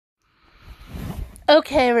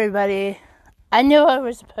Okay, everybody. I knew I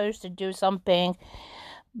was supposed to do something,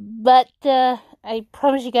 but I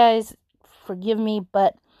promise you guys, forgive me,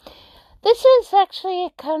 but this is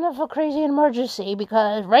actually kind of a crazy emergency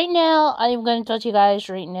because right now I'm going to talk to you guys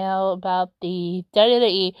right now about the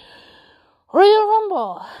WWE Royal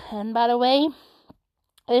Rumble. And by the way,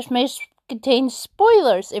 this may contain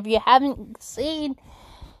spoilers if you haven't seen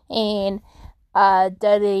and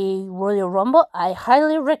WWE Royal Rumble. I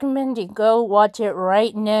highly recommend you go watch it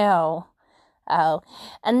right now.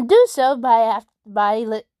 And do so because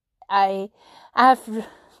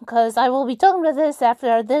I will be talking about this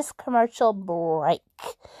after this commercial break.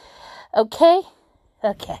 Okay?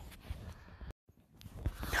 Okay.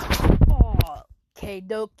 Okay,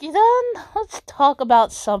 dokie then. Let's talk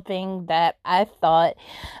about something that I thought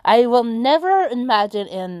I will never imagine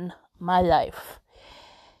in my life.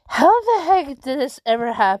 How the heck did this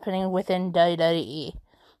ever happen within WWE?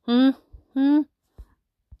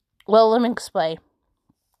 Well, let me explain.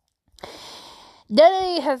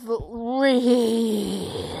 WWE has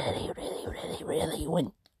really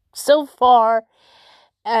went so far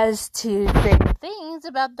as to say things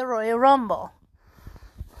about the Royal Rumble.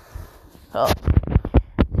 Oh.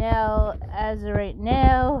 Now, as of right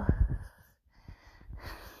now,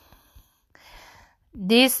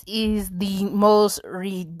 this is the most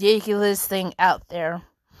ridiculous thing out there.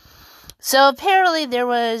 So apparently there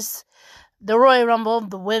was the Royal Rumble,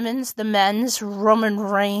 the women's, the men's, Roman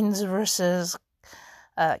Reigns versus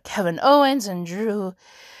Kevin Owens and Drew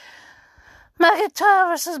McIntyre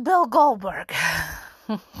versus Bill Goldberg.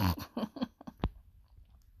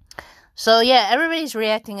 So yeah, everybody's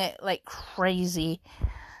reacting like crazy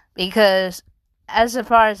because as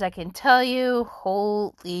far as I can tell you,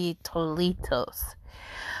 holy Toledos.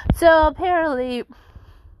 So apparently,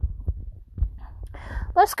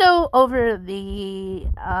 let's go over the,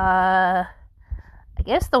 I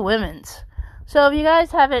guess the women's. So if you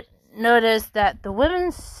guys haven't noticed that the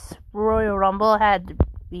women's Royal Rumble had to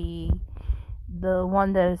be the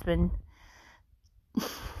one that has been,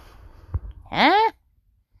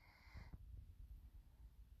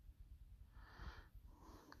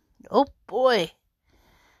 Oh boy.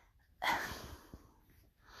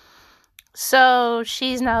 So,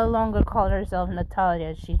 she's no longer called herself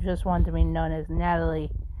Natalia. She just wanted to be known as Natalie.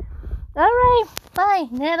 Alright, bye,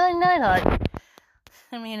 Natalie Neidhart.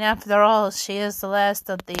 I mean, after all, she is the last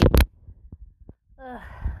of the... I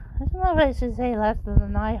don't know if I should say last of the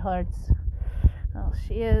Neidharts. Well,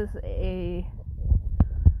 she is a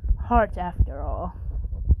heart after all.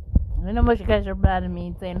 I know most of you guys are mad at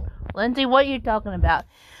me saying, Lindsay, what are you talking about?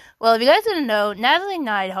 Well, if you guys didn't know, Natalie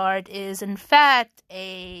Neidhart is, in fact,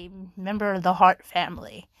 a member of the Hart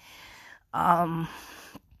family. How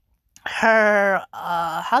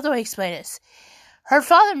do I explain this? Her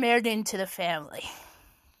father married into the family.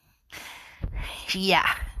 Yeah.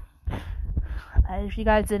 If you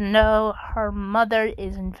guys didn't know, her mother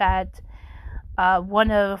is, in fact,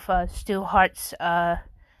 one of Stu Hart's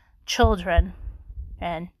children.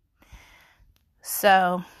 And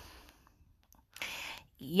so...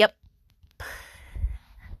 Yep.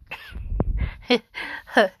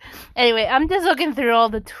 Anyway, I'm just looking through all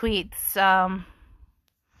the tweets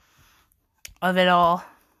of it all.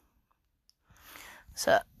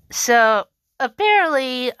 So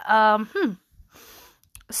apparently,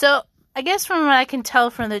 so I guess from what I can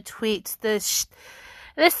tell from the tweets, this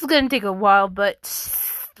is going to take a while, but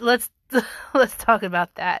let's talk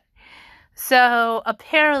about that. So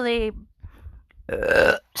apparently,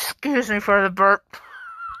 excuse me for the burp.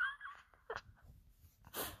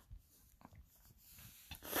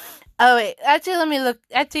 Oh wait, actually let me look.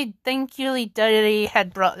 Actually, thankfully WWE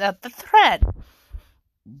had brought out the thread.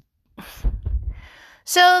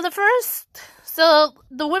 So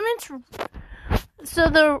the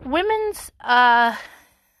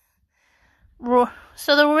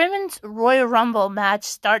women's Royal Rumble match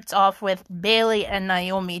starts off with Bayley and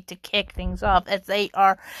Naomi to kick things off as they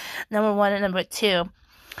are number 1 and number 2,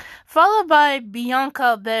 followed by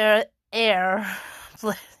Bianca Belair,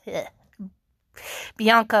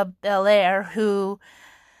 who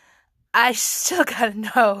I still gotta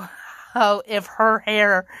know if her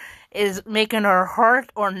hair is making her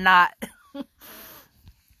hurt or not.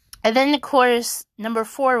 And then, of course, number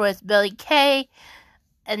 4 was Billie Kay,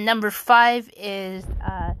 and number 5 is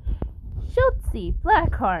Shotzi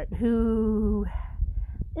Blackheart, who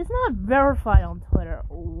is not verified on Twitter.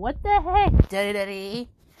 What the heck, WWE?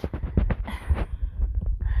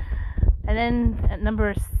 And then at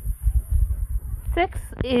number 6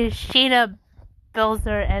 is Shayna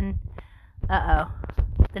Baszler, and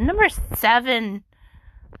the number 7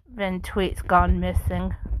 tweet's gone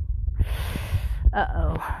missing.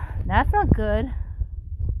 Uh-oh. That's not good.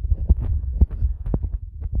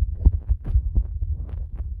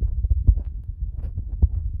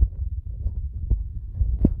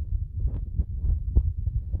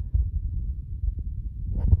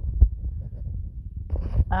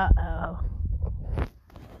 Uh-oh.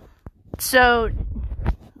 So,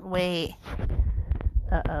 wait.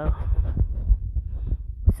 Uh-oh.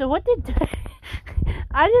 So what did...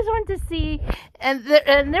 I just want to see... And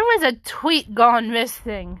there was a tweet gone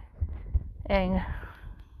missing. Dang.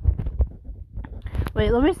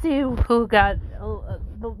 Wait, let me see who got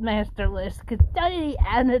the master list. Because Daddy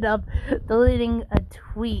ended up deleting a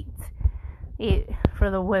tweet for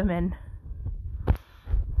the women.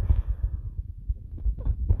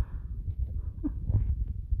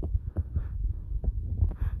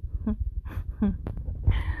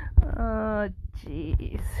 Oh,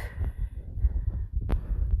 jeez.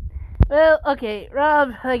 Well, okay,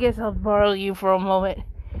 Rob, I guess I'll borrow you for a moment.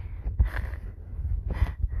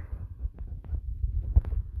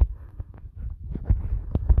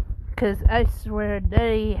 Because I swear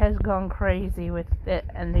Daddy has gone crazy with it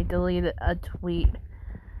and they deleted a tweet.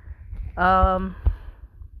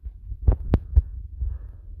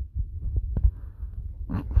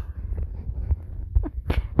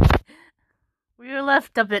 We were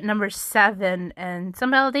left up at number 7 and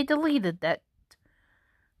somehow they deleted that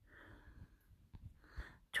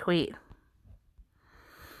tweet.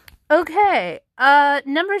 Okay,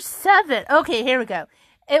 number 7. Okay, here we go.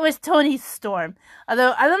 It was Tony Storm.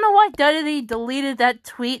 Although, I don't know why Dudley deleted that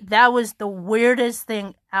tweet. That was the weirdest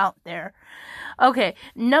thing out there. Okay,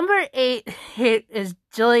 number 8 is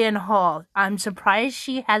Jillian Hall. I'm surprised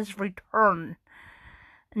she has returned.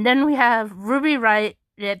 And then we have Ruby Riott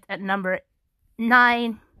at number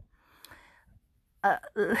 9.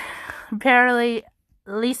 Apparently,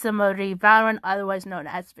 Lisa Marie Valorant, otherwise known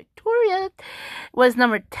as Victoria, was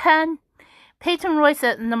number 10. Peyton Royce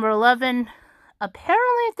at number 11.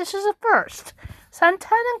 Apparently, this is a first.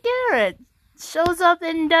 Santana Garrett shows up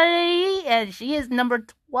in WWE, and she is number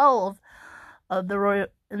 12 of the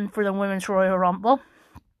for the Women's Royal Rumble.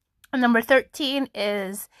 And number 13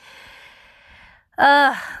 is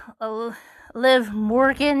Liv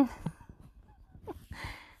Morgan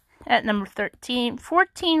at number 13.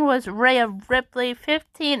 14 was Rhea Ripley.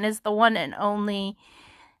 15 is the one and only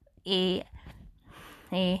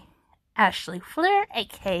Ashley Flair,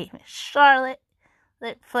 aka Charlotte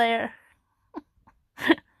Flair.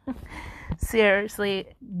 Seriously,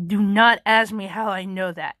 do not ask me how I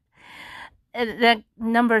know that. And then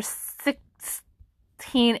number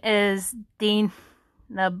 16 is Dana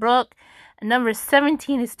Brooke. And number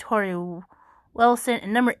 17 is Tori Wilson.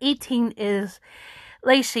 And number 18 is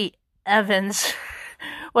Lacey Evans.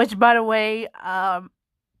 Which, by the way,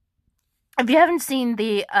 if you haven't seen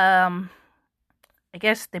the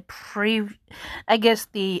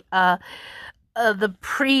the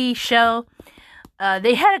pre-show,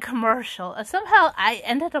 they had a commercial. Somehow I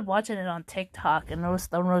ended up watching it on TikTok, and it was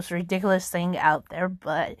the most ridiculous thing out there,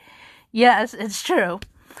 but yes, it's true.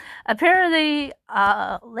 Apparently,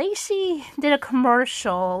 Lacey did a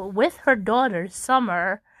commercial with her daughter,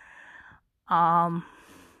 Summer,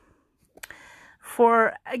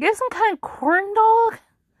 for, I guess, some kind of corn dog,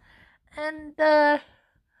 and,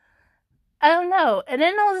 I don't know. And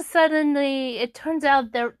then all of a sudden, it turns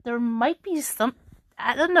out there might be some,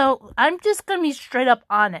 I don't know. I'm just going to be straight up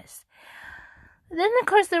honest. Then, of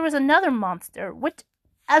course, there was another monster, which,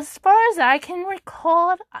 as far as I can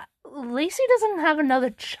recall, Lacey doesn't have another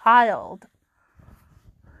child.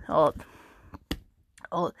 Oh,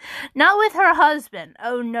 not with her husband.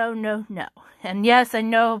 Oh, no. And yes, I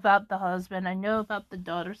know about the husband. I know about the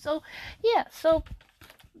daughter. So, yeah,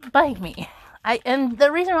 bite me. And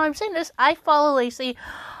the reason why I'm saying this, I follow Lacey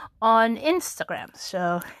on Instagram,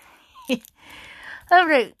 so...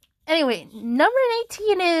 Alright, anyway, number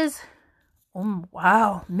 18 is... Oh,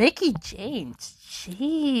 wow, Mickie James.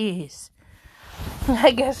 Jeez.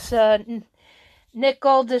 I guess, Nick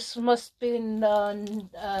Aldis must be on,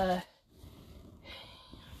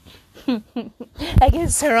 I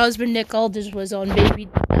guess her husband, Nick Aldis, was on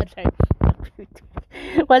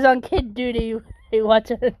was on kid duty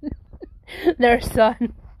watching their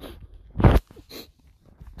son.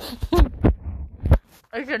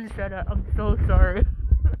 I shouldn't have said that. I'm so sorry.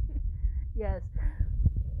 Yes.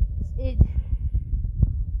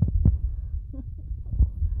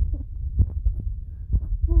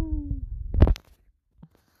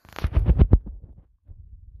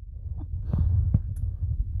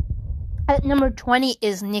 At number 20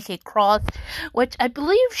 is Nikki Cross, which I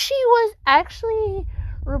believe she was actually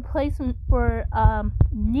replacement for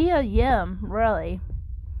Nia Yim, really.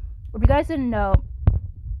 If you guys didn't know,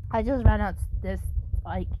 I just found out this,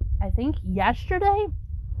 like, I think yesterday.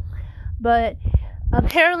 But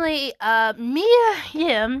apparently, Mia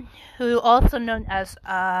Yim, who also known as,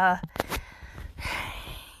 how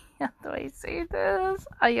do I say this?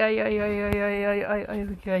 Okay.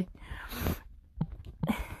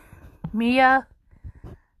 Mia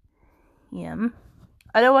Yim,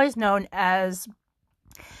 otherwise known as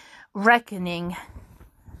Reckoning,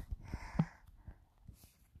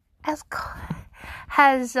 had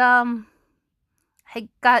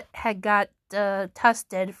got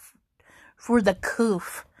tested for the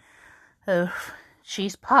coof.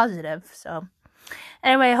 She's positive. So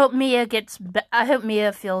anyway, I hope Mia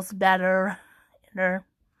feels better.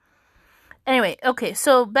 Anyway, okay,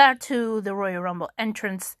 so back to the Royal Rumble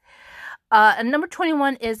entrance. And number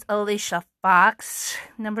 21 is Alicia Fox.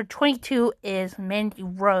 Number 22 is Mandy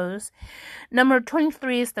Rose. Number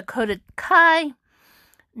 23 is Dakota Kai.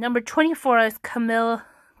 Number 24 is Carmella.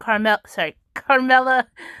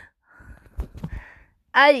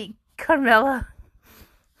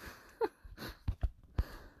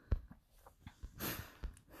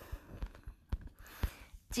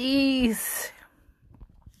 Jeez.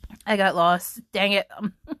 I got lost. Dang it.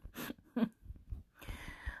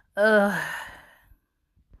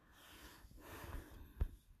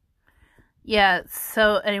 Yeah,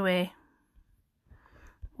 so anyway.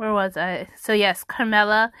 Where was I? So yes,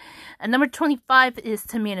 Carmella. And number 25 is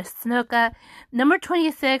Tamina Snuka. Number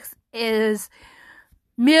 26 is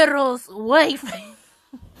Miro's wife.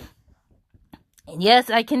 And yes,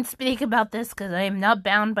 I can speak about this because I am not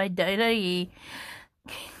bound by WWE.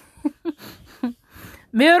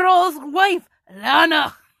 Miro's wife,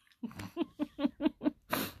 Lana.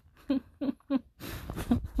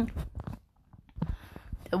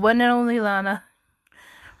 The one and only Lana.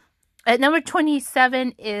 At number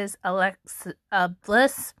 27 is Alexa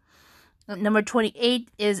Bliss. Number 28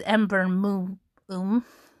 is Ember Moon.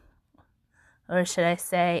 Or should I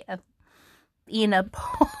say, Athena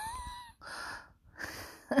Paul.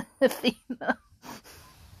 Athena.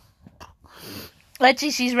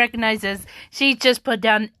 Actually, she's recognized as, she just put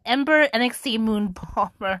down Ember NXT Moon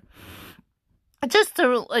Palmer. Just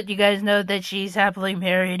to let you guys know that she's happily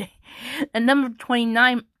married. And number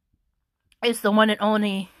 29 is the one and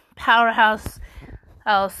only powerhouse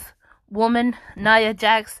woman, Nia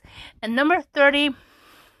Jax. And number 30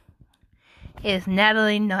 is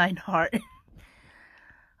Natalie Neidhart.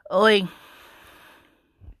 Oi.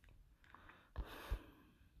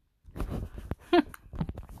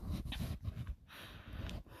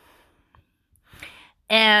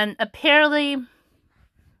 And apparently,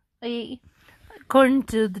 according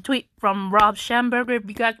to the tweet from Rob Schamberger, if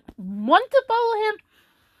you guys want to follow him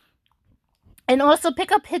and also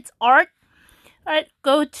pick up his art, alright,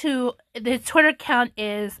 go to the Twitter account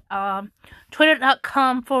is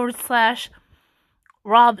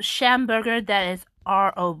twitter.com/Rob Schamberger. That is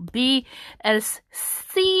ROBSCHAMBERGER.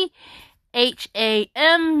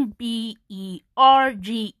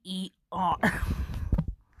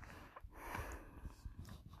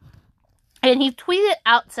 And he tweeted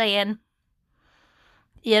out saying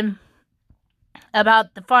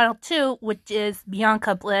about the final two, which is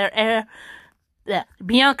Bianca Belair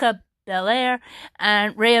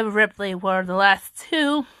and Rhea Ripley were the last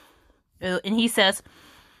two. And he says,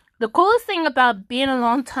 the coolest thing about being a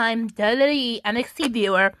long-time WWE NXT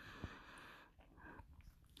viewer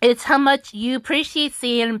is how much you appreciate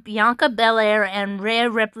seeing Bianca Belair and Rhea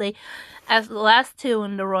Ripley as the last two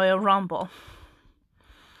in the Royal Rumble.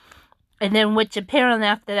 And then, which apparently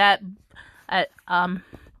after that,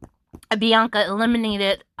 Bianca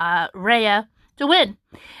eliminated Rhea to win.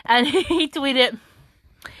 And he tweeted,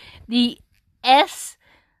 the S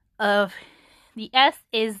is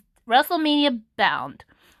WrestleMania bound.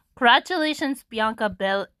 Congratulations, Bianca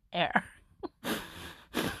Belair.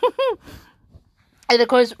 And of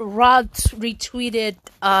course, Rod retweeted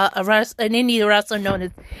an indie wrestler known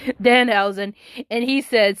as Danhausen, and he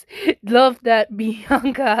says, "Love that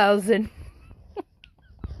Bianca Hausen."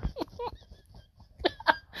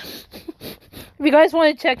 If you guys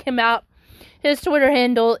want to check him out, his Twitter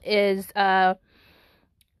handle is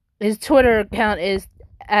his Twitter account is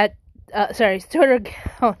at his Twitter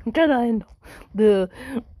account.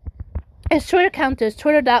 His Twitter account is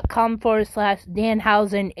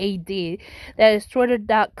twitter.com/DanhausenAD. That is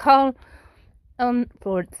twitter.com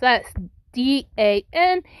DANHAUSENAD.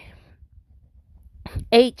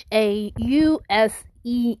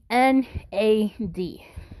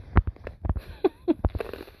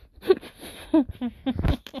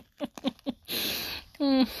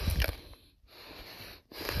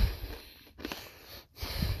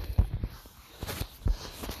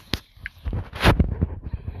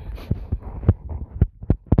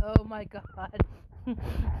 my god.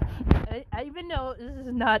 I even know this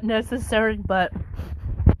is not necessary, but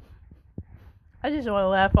I just want to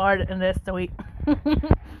laugh hard in this tweet.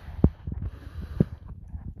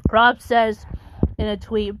 Rob says in a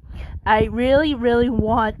tweet, I really, really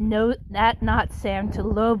want not Sam to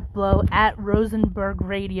low blow at Rosenberg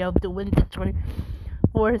Radio to win the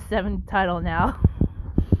 24/7 title now.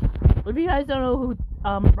 If you guys don't know who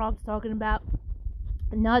Rob's talking about,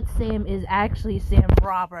 not Sam is actually Sam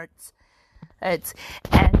Roberts. And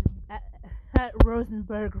at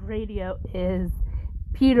Rosenberg Radio is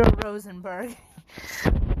Peter Rosenberg.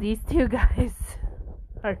 These two guys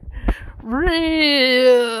are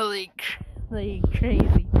really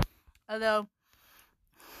crazy. Although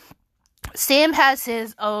Sam has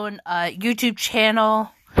his own YouTube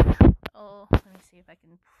channel. Oh, let me see if I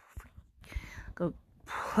can go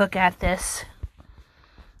look at this.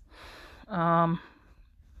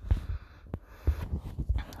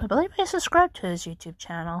 I believe I subscribed to his YouTube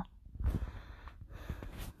channel.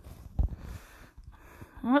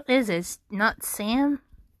 What is it? Not Sam?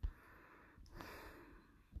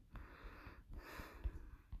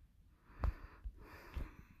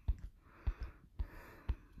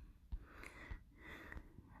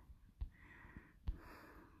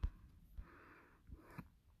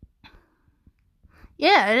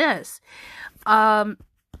 Yeah, it is.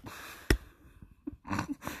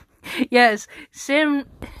 Yes,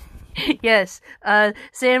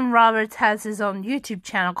 Sam Roberts has his own YouTube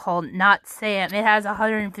channel called Not Sam. It has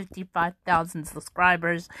 155,000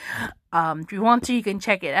 subscribers. If you want to, you can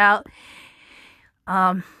check it out.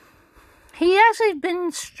 He actually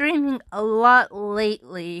been streaming a lot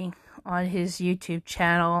lately on his YouTube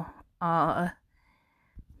channel.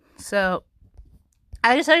 So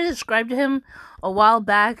I decided to subscribe to him a while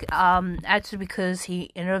back, actually because he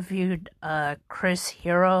interviewed Chris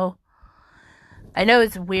Hero. I know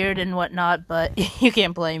it's weird and whatnot, but you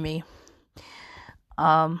can't blame me.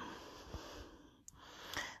 Oh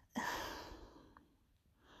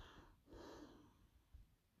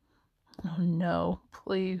no,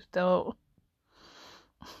 please don't.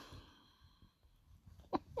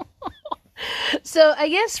 So I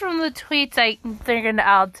guess from the tweets I figured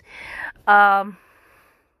out,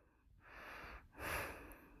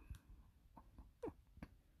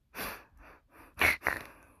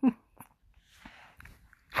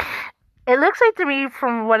 it looks like to me,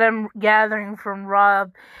 from what I'm gathering from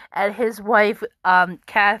Rob and his wife,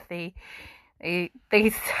 Kathy, they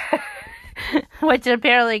which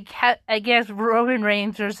apparently, I guess, Roman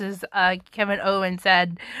Reigns versus Kevin Owens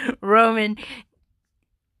had Roman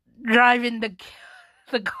driving the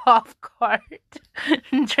golf cart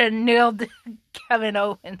to nail Kevin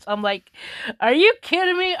Owens. I'm like, are you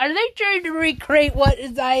kidding me? Are they trying to recreate what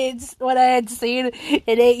I had seen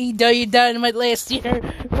in AEW Dynamite last year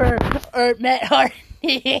for Matt Hardy?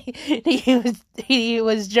 he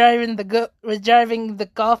was driving the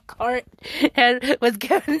golf cart and was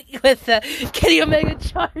going with Kenny Omega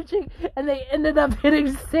charging, and they ended up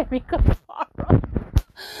hitting Sammy Guevara.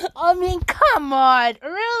 I mean, come on,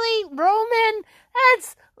 really, Roman?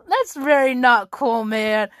 That's very not cool,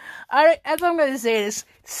 man. As I'm gonna say this,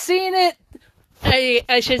 seen it,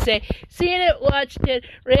 watched it,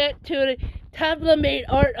 read to it. Tapla made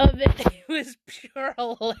art of it. It was pure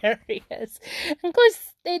hilarious. And of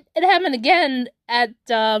course, it happened again at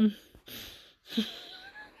what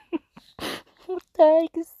the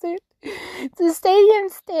heck is it? The Stadium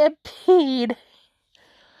Stampede.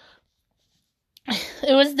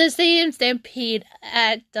 It was the Stadium Stampede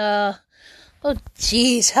at oh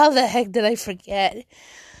jeez, how the heck did I forget?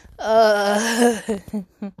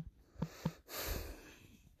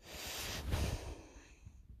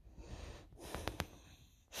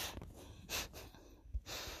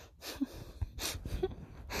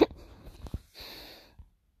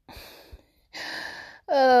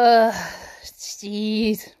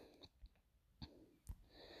 Jeez.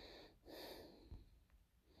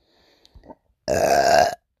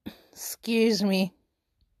 Excuse me.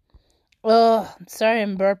 I'm sorry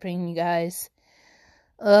I'm burping, you guys.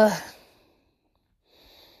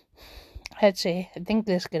 Actually, I think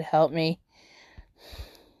this could help me.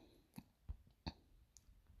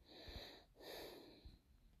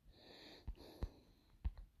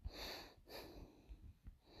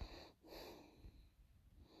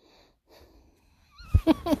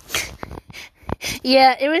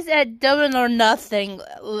 Yeah, it was at Double or Nothing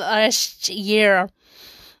last year.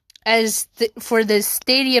 For the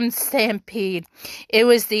Stadium Stampede, it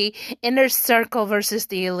was the Inner Circle versus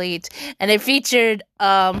the Elite, and it featured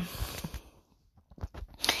Hangman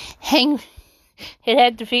It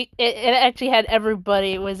actually had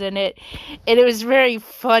everybody was in it, and it was very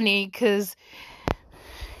funny because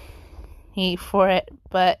for it.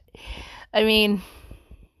 But I mean,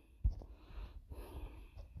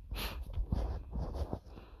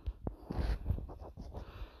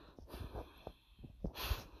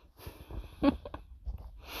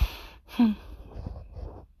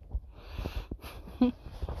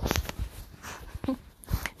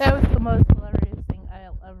 that was the most hilarious thing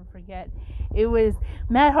I'll ever forget. It was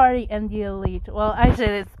Matt Hardy and the Elite. Well, actually,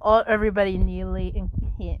 it's everybody in the Elite, and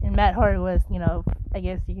Matt Hardy was, I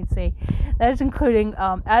guess you could say, that's including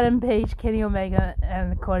Adam Page, Kenny Omega,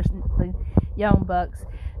 and of course the Young Bucks.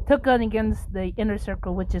 Took on against the Inner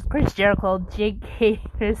Circle, which is Chris Jericho, Jake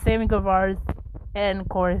Hager, Sammy Guevara, and of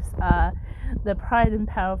course the Pride and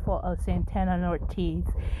Powerful of Santana and Ortiz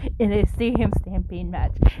in a Stadium Stampede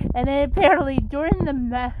match. And then apparently during the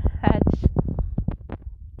match,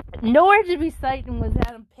 nowhere to be sighted was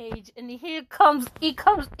Adam Page, and he comes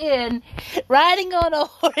in riding on a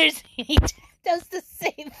horse, and he does the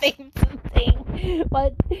same thing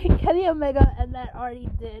but Kenny Omega and Matt Hardy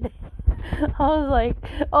did. I was like,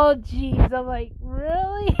 oh jeez, I'm like,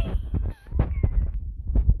 really?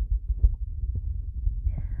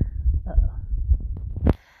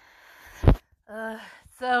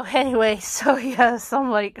 So anyway, yes, I'm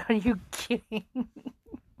like, are you kidding?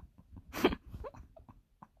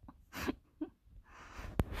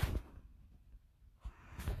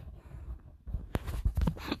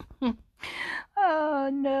 Oh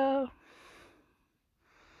no.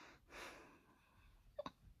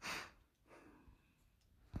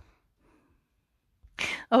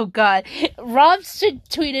 Oh god. Rob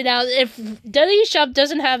tweeted out, if WWE Shop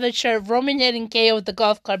doesn't have a shirt, Roman hitting KO with the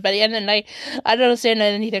golf cart by the end of the night, I don't understand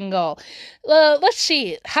anything at all. Let's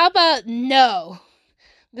see. How about no?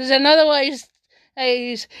 Because in other words,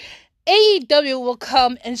 AEW will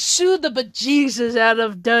come and sue the bejesus out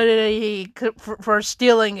of WWE for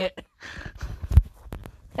stealing it.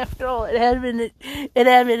 After all, it happened in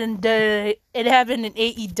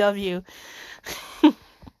AEW.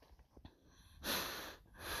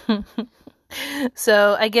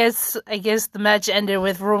 So I guess the match ended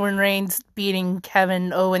with Roman Reigns beating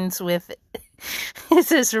Kevin Owens with it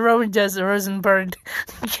says Roman does Rosenberg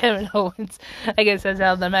Kevin Owens. I guess that's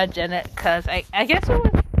how the match ended, because I guess it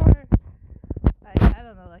was for I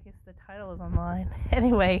don't know, I guess the title was online.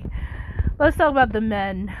 Anyway, let's talk about the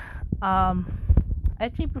men.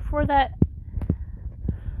 Actually before that,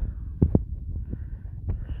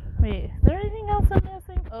 wait, is there anything else I'm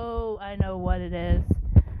missing? Oh, I know what it is.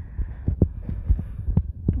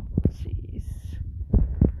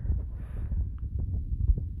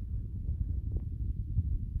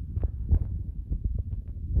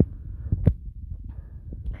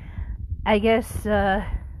 I guess,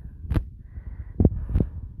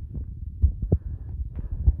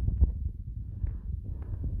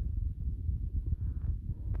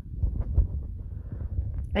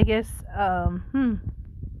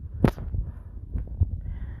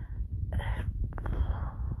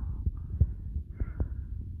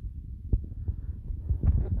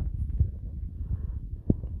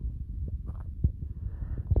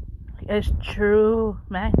 it's true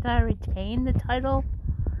McIntyre retained the title.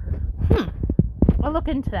 I'll look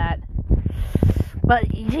into that. But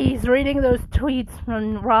geez, reading those tweets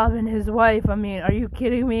from Rob and his wife, I mean, are you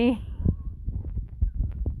kidding me?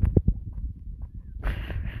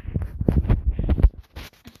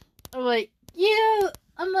 I'm like, yeah,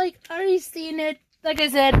 I'm like, I already seen it. Like I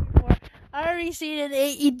said before, I already seen it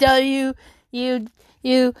in AEW. You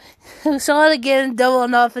saw it again, double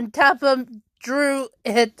enough, and Tapla drew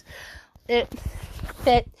it.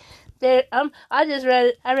 I just read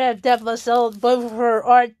it. I read Tapla sold both of her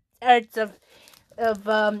arts of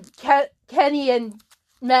Kenny and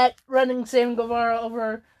Matt running Sam Guevara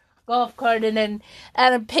over a golf cart, and then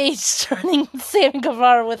Adam Page running Sam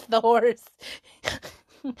Guevara with the horse.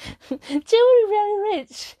 She would be very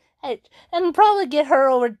rich, and probably get her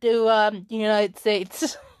over to the United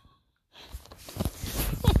States.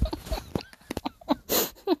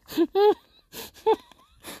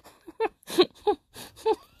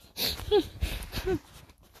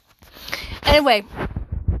 Anyway,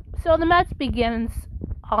 so the match begins,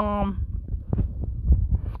 and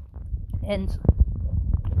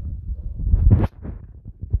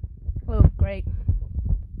oh great.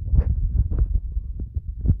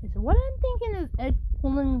 So what I'm thinking is Edge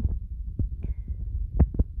pulling.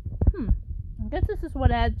 I guess this is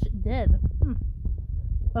what Edge did.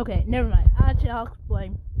 Okay, never mind. I'll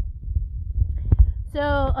explain.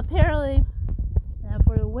 So apparently,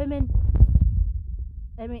 for the women,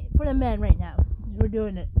 for the men right now, we're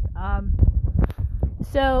doing it.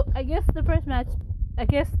 So I guess the first match,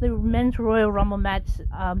 the men's Royal Rumble match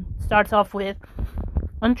starts off with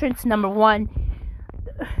entrance number 1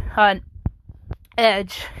 on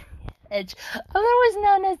Edge, otherwise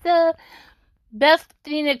known as Beth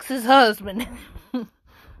Phoenix's husband.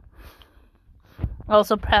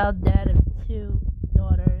 Also proud dad of 2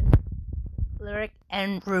 daughters, Lyric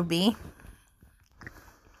and Ruby.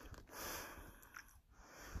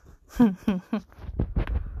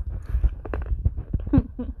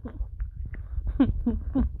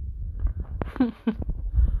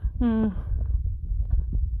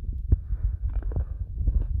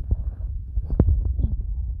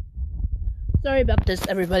 Sorry about this,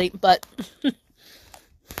 everybody, but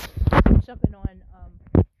jumping on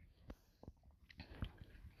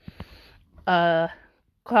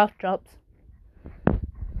cough drops.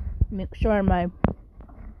 Make sure my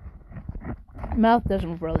mouth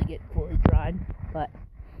doesn't really get fully dried, but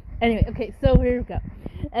anyway, okay, so here we go.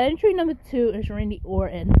 At entry number 2 is Randy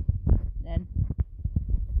Orton, and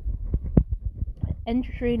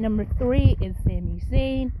entry number 3 is Sami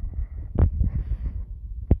Zayn.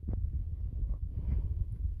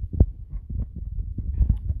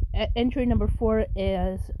 At entry number 4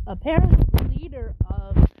 is apparent leader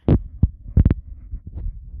of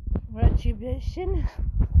Retribution,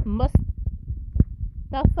 Mustafa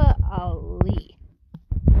Ali.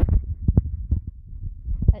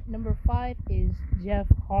 At number 5 is Jeff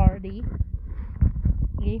Hardy.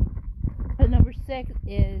 At number 6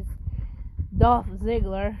 is Dolph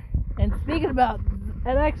Ziggler. And speaking about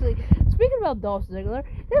Dolph Ziggler,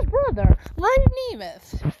 his brother Ryan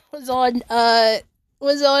Nemeth was on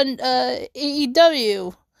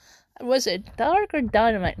AEW. Was it Dark or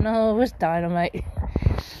Dynamite? No, it was Dynamite.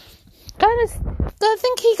 I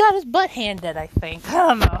think he got his butt handed, I think. I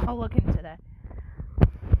don't know. I'll look into that.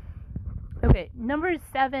 Okay, number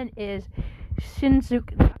 7 is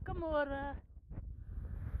Shinsuke Nakamura.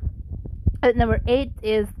 At number 8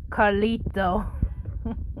 is Carlito.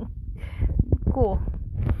 Cool.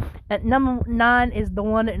 At number 9 is the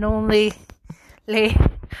one and only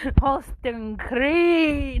Austin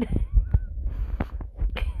Creed.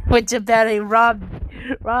 Which apparently Rob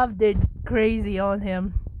did crazy on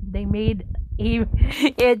him. They made if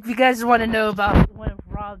you guys want to know about one of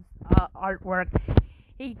Rob's artwork,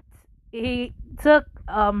 he took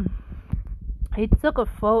a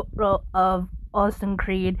photo of Austin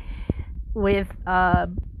Creed with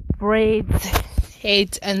braids,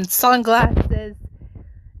 and sunglasses,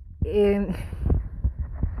 and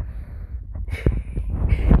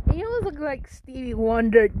he almost looked like Stevie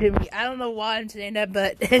Wonder to me. I don't know why I'm saying that,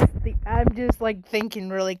 but I'm just like thinking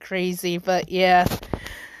really crazy. But yeah.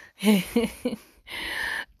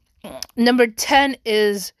 Number 10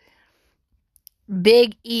 is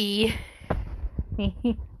Big E.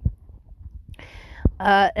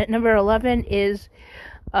 At number 11 is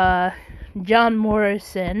John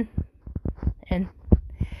Morrison. And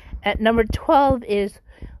at number 12 is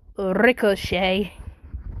Ricochet.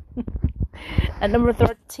 At number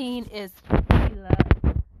 13 is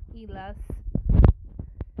Elias.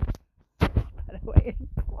 By the way,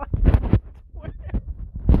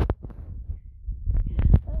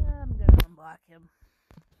 I'm gonna unblock him.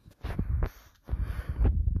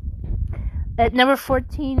 At number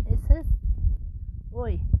 14, it says,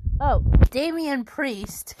 Damian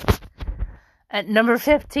Priest. At number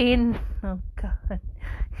 15, oh god,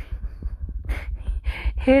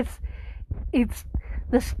 it's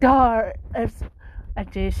the star.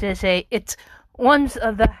 Actually, I should say it's one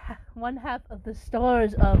half of the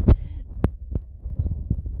stars of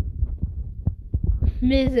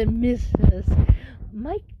Ms. and Mrs.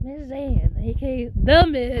 Mike Mizan, aka The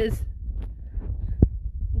Miz.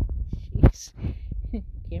 Jeez.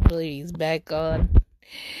 Can't believe he's back on.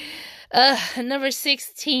 Number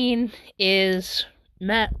 16 is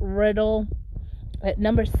Matt Riddle. At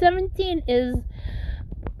number 17 is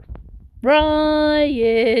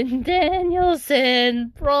Bryan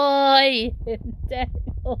Danielson.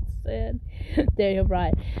 Daniel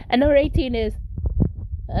Bryan. And number 18 is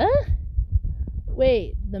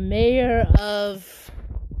the mayor of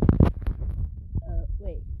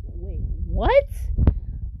what?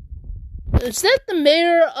 Is that the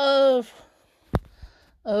mayor of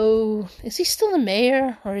is he still the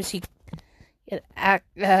mayor, or is he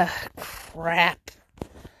crap?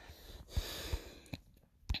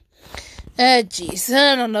 Jeez,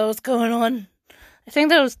 I don't know what's going on. I think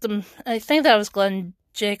that was Glenn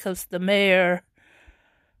Jacobs, the mayor.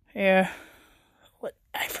 Yeah. What?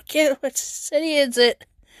 I forget what city is it.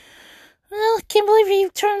 Well, I can't believe he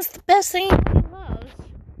turns the best thing he loves.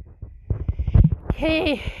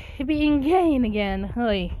 Hey, being gay again.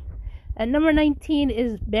 Hey. At number 19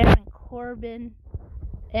 is Baron Corbin.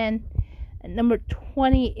 And at number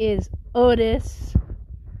 20 is Otis.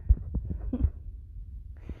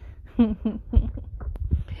 And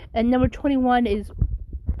number 21 is,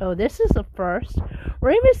 oh, this is the first,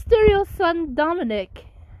 Rey Mysterio's son Dominic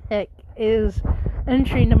is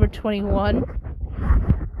entry number 21.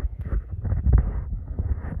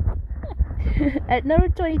 At number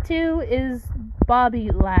 22 is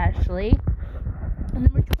Bobby Lashley. And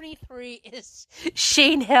number 23 is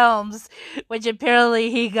Shane Helms, which apparently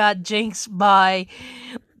he got jinxed by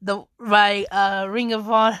Ring of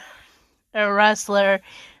Honor wrestler,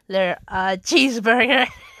 their cheeseburger.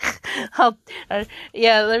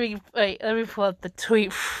 Let me pull up the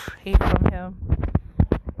tweet from him.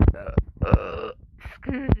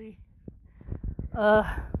 Excuse me.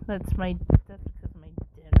 That's because of my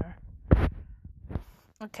dinner.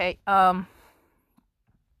 Okay, where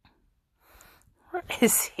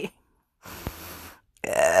is he?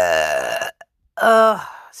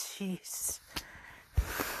 Jeez.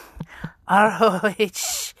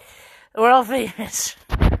 ROH, world famous.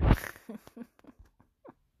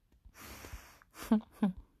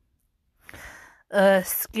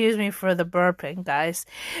 Excuse me for the burping, guys.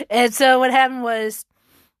 And so what happened was,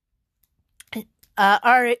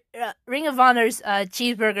 our Ring of Honor's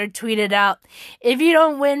cheeseburger tweeted out, "If you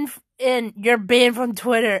don't win you're banned from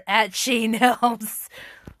Twitter at Shane Helms."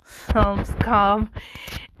 Helms.com.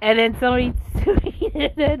 And then somebody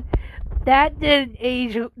tweeted it.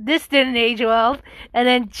 This didn't age well. And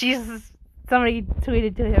then somebody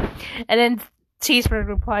tweeted to him. And then Cheeseburger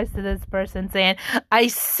replies to this person saying, "I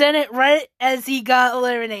sent it right as he got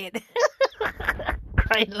eliminated."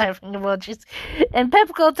 Crying laughing emojis. And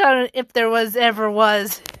Pepco told him if there ever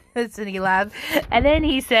was. And he laughed. And then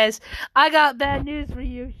he says, "I got bad news for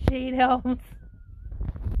you, Shane Helms."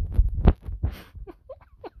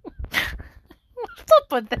 What's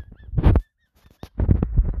up with that?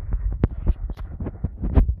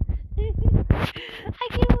 I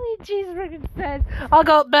can't believe Cheeseburger said, "I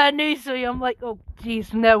got bad news for you." I'm like, oh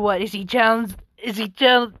jeez, now what? Is he channeling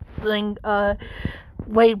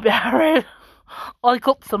Wade Barrett? "I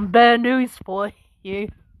got some bad news for you."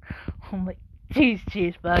 I'm like,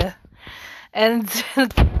 Cheeseburger. And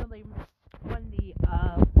apparently one of the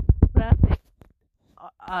graphic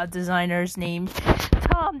designers named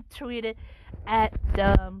Tom tweeted at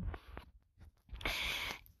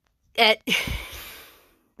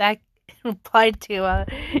that replied to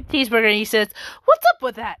Cheeseburger, and he says, "What's up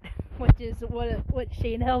with that?" Which is what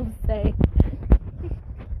Shane Helms say.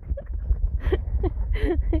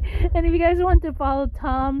 And if you guys want to follow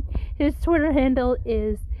Tom, his Twitter handle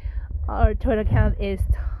is, our Twitter account is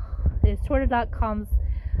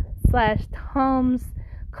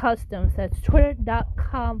twitter.com/TomsCustoms. That's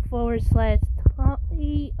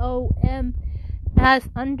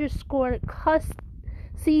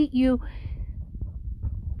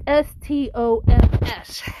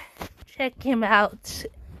Check him out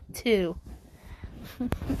too.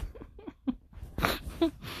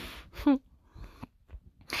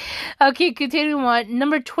 Okay, continuing on.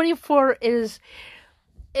 Number 24 is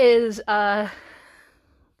the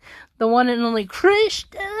one and only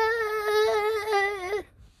Christian.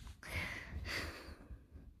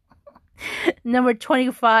 Number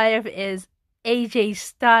 25 is AJ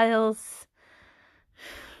Styles.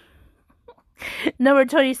 Number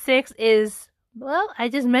 26 is, well, I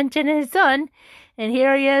just mentioned his son, and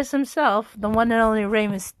here he is himself, the one and only Rey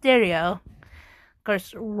Mysterio. Of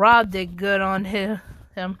course, Rob did good on him.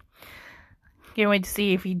 Can't wait to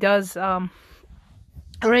see if he does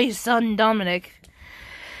Rey's son Dominic.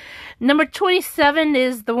 Number 27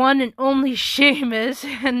 is the one and only Sheamus,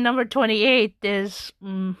 and number 28 is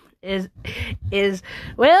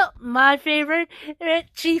well, my favorite,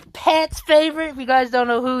 Chief Pat's favorite. If you guys don't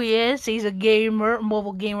know who he is, he's a gamer,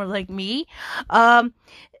 mobile gamer like me.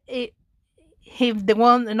 He's the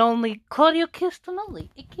one and only Claudio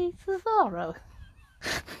Castagnoli, aka Cesaro.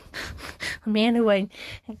 Man who I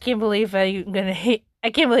can't believe I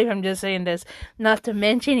can't believe I'm just saying this. Not to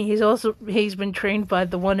mention, he's been trained by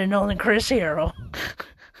the one and only Chris Hero.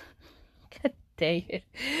 God dang it.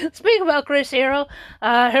 Speaking about Chris Hero,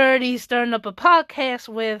 I heard he's starting up a podcast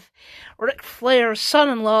with Ric Flair's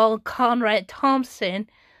son-in-law, Conrad Thompson,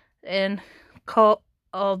 and called,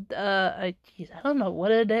 I don't know what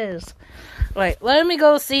it is. Right, let me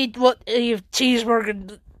go see what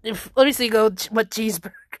Cheeseburger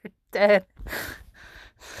did.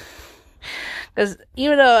 Because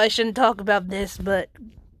even though I shouldn't talk about this, but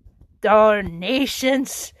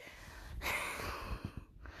darnations.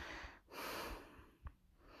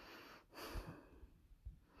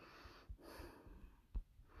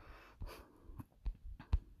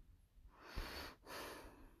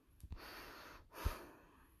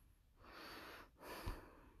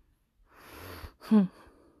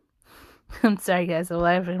 I'm sorry, guys. I'm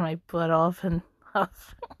laughing my butt off and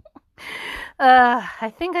off.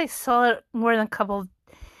 I think I saw it more than a couple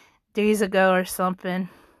days ago or something.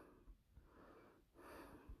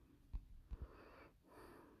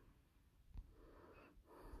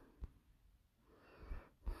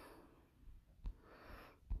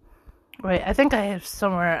 Wait, I think I have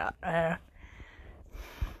somewhere.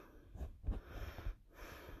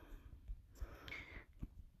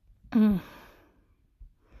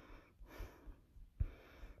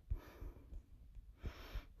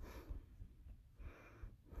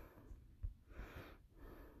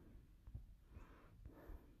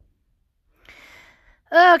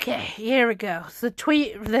 Okay, here we go. It's the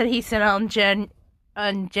tweet that he sent out on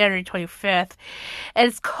January 25th. And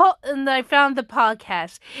it's called, and I found the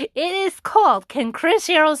podcast. It is called "Can Chris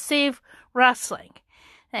Hero Save Wrestling?"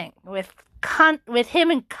 With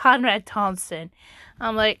him and Conrad Thompson.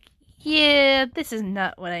 I'm like, yeah, this is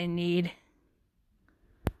not what I need.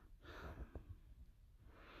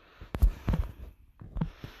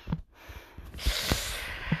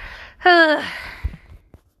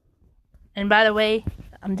 And by the way,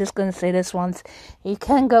 I'm just going to say this once. You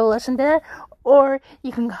can go listen to that, or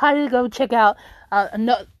you can highly go check out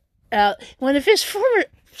one of his former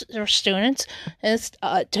students, is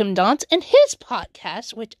Tim Donst, and his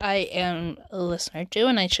podcast, which I am a listener to,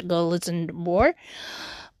 and I should go listen to more.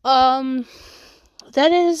 That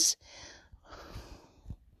is,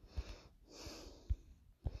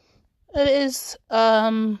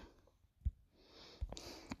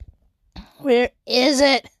 where is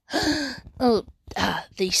it? Oh,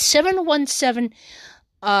 the 717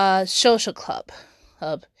 Social Club.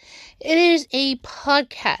 It is a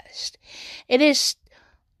podcast. It is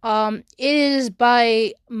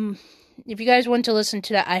by, if you guys want to listen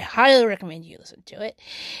to that, I highly recommend you listen to it.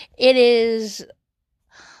 It is,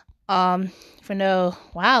 wow,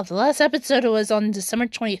 the last episode was on December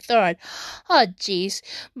 23rd. Oh, jeez.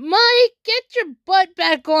 Mike, get your butt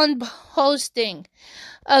back on hosting.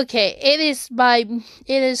 Okay, it is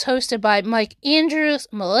hosted by Mike Andrews,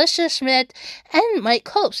 Melissa Schmidt, and Mike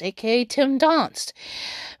Copes, aka Tim Donst,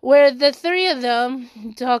 where the three of them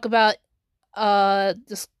talk about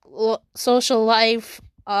the social life,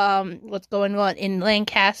 what's going on in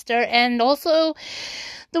Lancaster, and also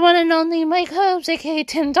the one and only Mike Copes, aka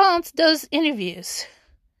Tim Donst, does interviews.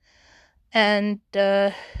 And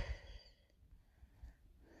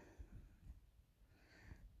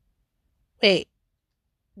wait.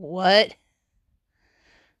 What?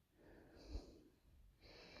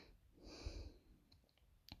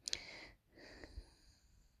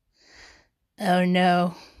 Oh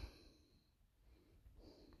no.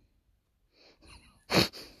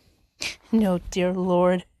 No, dear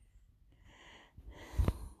Lord.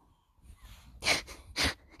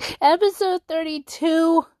 Episode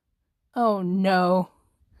 32. Oh no.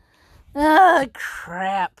 Ah,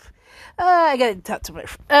 crap. I gotta talk to my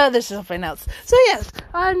this is something else. So yes,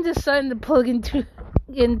 I'm deciding to plug into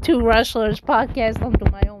wrestlers' podcast onto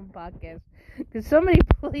my own podcast. Could somebody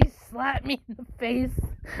please slap me in the face?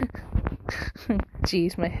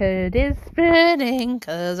 Jeez, my head is spinning,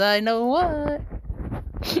 'cause I know what.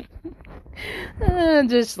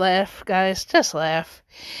 Just laugh, guys. Just laugh.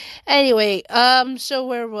 Anyway, so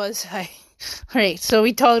where was I? Alright, so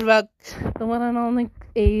we talked about the one and only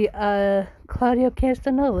Claudio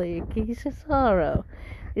Castagnoli, Keith Cesaro.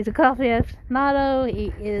 He's a coffee aficionado.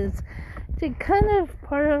 He is kind of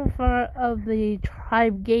part of the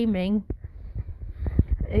Tribe Gaming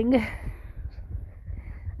thing.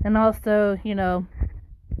 And also,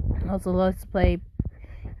 also loves to play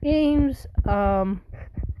games.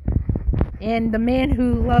 And the man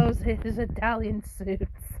who loves his Italian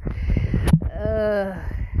suits.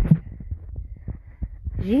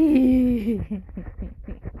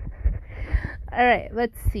 Alright,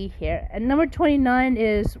 let's see here. At number 29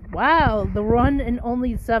 is, wow, the one and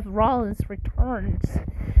only Seth Rollins returns.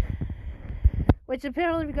 Which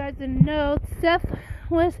apparently, if you guys didn't know, Seth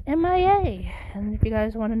was MIA. And if you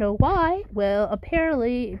guys want to know why, well,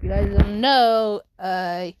 apparently, if you guys don't know,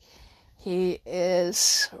 he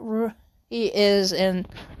is in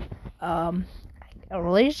a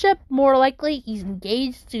relationship, more likely. He's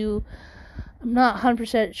engaged to, I'm not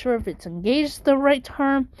 100% sure if it's engaged the right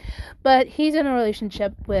term, but he's in a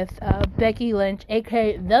relationship with Becky Lynch,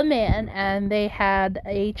 aka The Man, and they had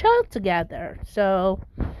a child together. So,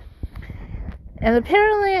 and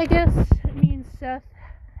apparently, I guess it means Seth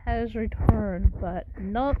has returned, but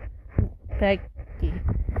not Becky.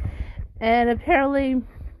 And apparently,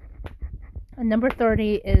 number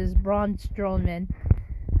 30 is Braun Strowman,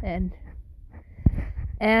 and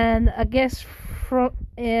I guess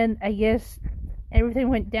everything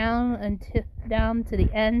went down to the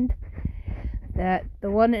end, that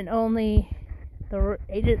the one and only, the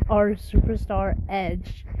rated R superstar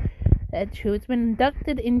Edge, who has been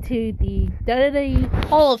inducted into the WWE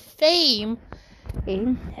Hall of Fame,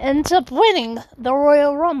 ends up winning the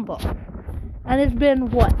Royal Rumble. And it's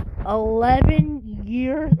been, 11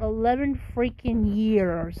 freaking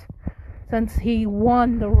years since he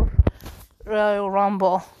won the Royal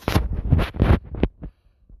Rumble.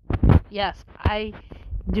 Yes, I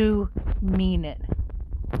do mean it.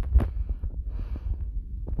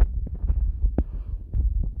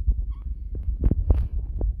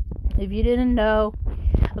 If you didn't know,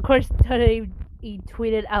 of course, today he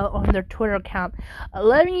tweeted out on their Twitter account,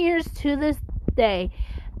 11 years to this day,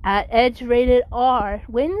 at Edge Rated R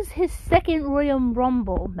wins his second Royal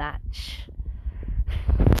Rumble match.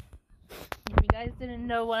 If you guys didn't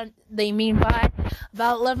know what they mean by,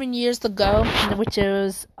 about 11 years ago, which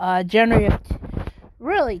was January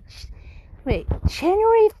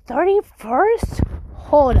 31st?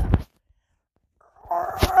 Hold up.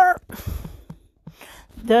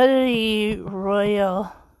 The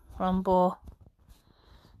Royal Rumble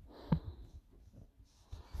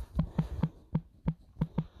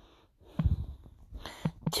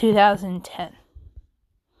 2010.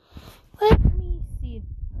 Let me see.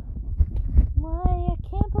 Why, I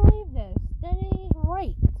can't believe this. That ain't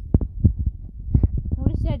right.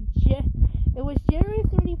 It was January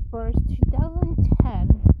 31st,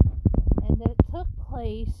 2010, and it took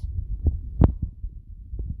place.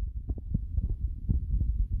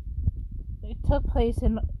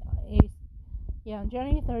 On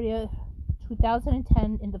January 30th,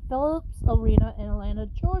 2010, in the Phillips Arena in Atlanta,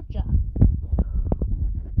 Georgia.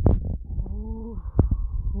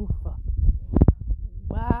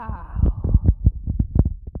 Wow.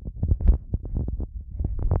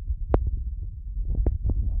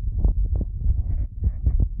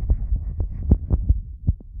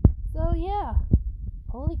 So yeah,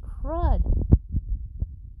 holy crud.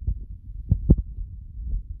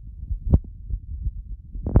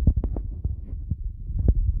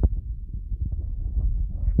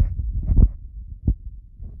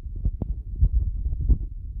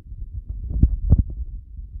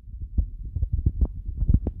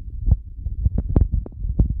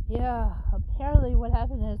 Yeah, apparently what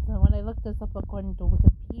happened is, when I looked this up according to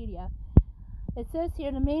Wikipedia, it says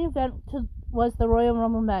here the main event was the Royal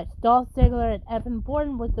Rumble match. Dolph Ziggler and Evan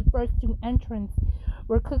Bourne was the first two entrants,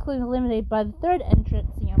 were quickly eliminated by the third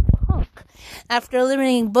entrant, CM Punk. After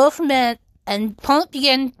eliminating both men, and Punk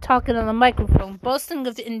began talking on the microphone, boasting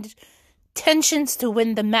of the intentions to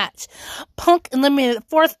win the match. Punk eliminated the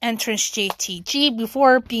fourth entrant, JTG,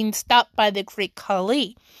 before being stopped by the Great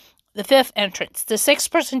Khali, the fifth entrance. The sixth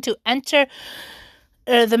person to enter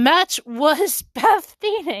the match was Beth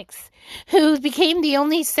Phoenix, who became the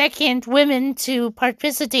only second woman to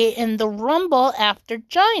participate in the Rumble after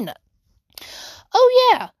Chyna.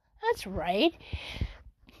 Oh yeah, that's right.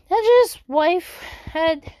 Edge's wife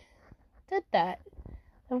did that.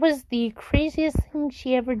 It was the craziest thing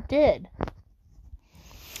she ever did.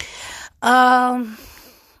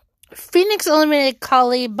 Phoenix eliminated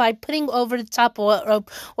Khali by putting over the top rope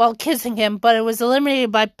while kissing him, but it was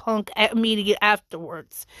eliminated by Punk immediately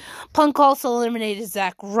afterwards. Punk also eliminated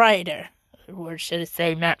Zack Ryder. Or should I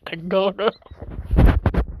say Matt Cardona?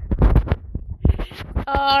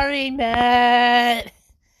 Sorry, Matt.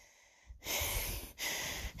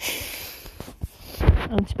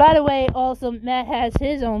 By the way, also, Matt has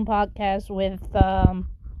his own podcast with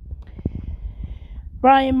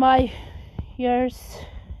Brian Myers.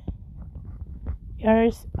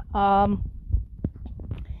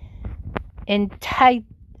 In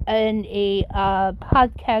a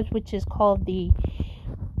podcast which is called the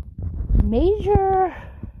Major.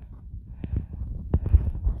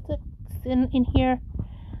 In here,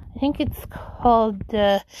 I think it's called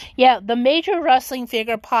the Major Wrestling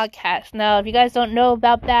Figure Podcast. Now, if you guys don't know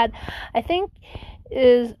about that, I think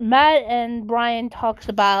is Matt and Brian talks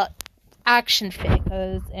about action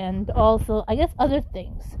figures and also, I guess, other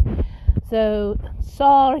things. So,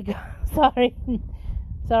 sorry,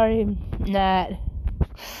 Nat.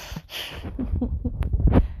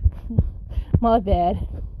 My bad.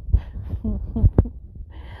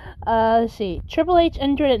 Let's see. Triple H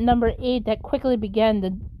entered at number 8 that quickly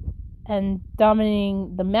began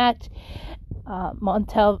dominating the match.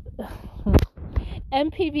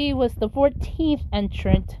 MPV was the 14th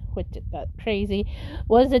entrant, which got crazy,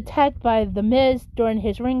 was attacked by The Miz during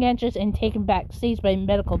his ring entrance and taken backstage by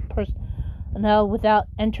medical personnel without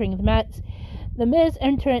entering the match. The Miz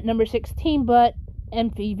entered at number 16, but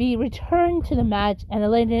MPV returned to the match and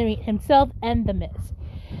eliminated himself and The Miz.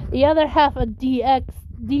 The other half of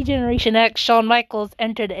D-Generation X, Shawn Michaels,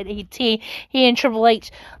 entered at 18. He and Triple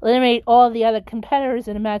H eliminated all the other competitors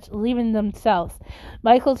in the match, leaving themselves.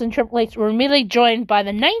 Michaels and Triple H were immediately joined by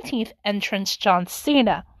the 19th entrant, John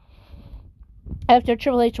Cena. After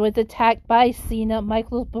Triple H was attacked by Cena,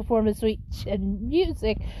 Michaels performed a sweet chin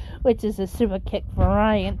music, which is a super kick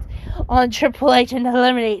variant, on Triple H and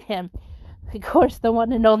eliminate him. Of course, the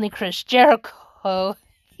one and only Chris Jericho.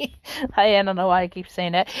 I don't know why I keep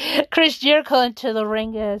saying that. Chris Jericho into the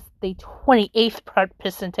ring as the 28th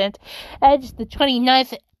participant. Edge, the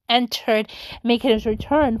 29th, entered, making his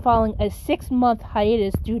return following a 6-month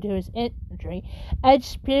hiatus due to his injury. Edge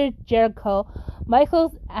speared Jericho,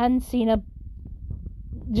 Michaels, and Cena.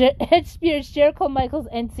 Edge spears Jericho, Michaels,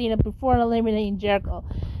 and Cena before eliminating Jericho.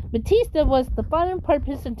 Batista was the final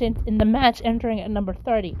participant in the match, entering at number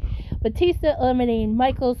 30. Batista eliminating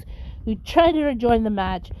Michaels, who tried to rejoin the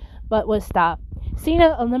match, but was stopped.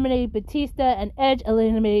 Cena eliminated Batista, and Edge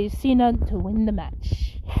eliminated Cena to win the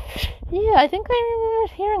match. Yeah, I think I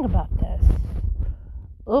remember hearing about this.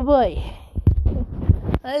 Oh boy.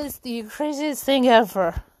 That is the craziest thing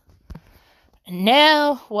ever. And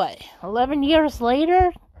now, what, 11 years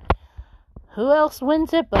later? Who else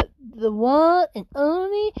wins it but the one and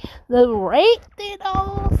only, the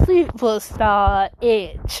rated-all superstar,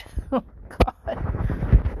 Edge. Oh, God.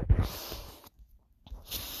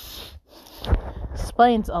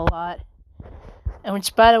 Explains a lot. And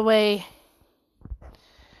which, by the way,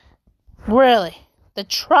 really, the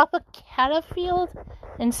Tropicana Field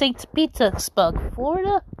in St. Petersburg,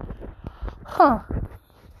 Florida? Huh.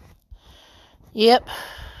 Yep.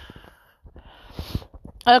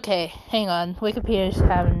 Okay, hang on. Wikipedia's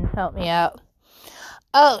having help me out.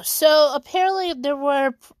 Oh, so apparently there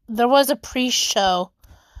was a pre-show.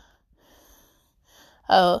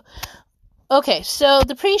 Oh. Okay, so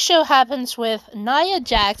the pre-show happens with Nia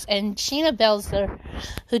Jax and Shayna Baszler,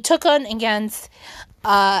 who took on against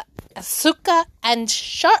Asuka and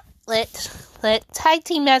Charlotte tag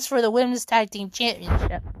team match for the Women's Tag Team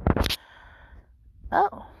Championship.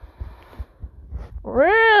 Oh.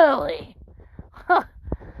 Really? Huh.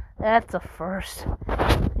 That's a first.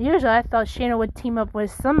 Usually I thought Shayna would team up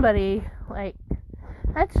with somebody, like,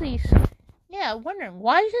 actually, yeah, wondering,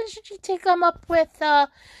 why didn't she take them up with,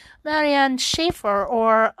 Marianne Schaefer,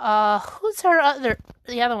 or, who's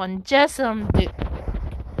the other one, Jess, Huh,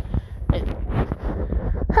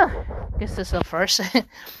 guess this is the first.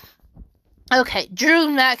 Okay, Drew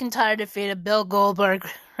McIntyre defeated Bill Goldberg,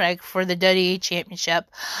 right, for the WWE Championship.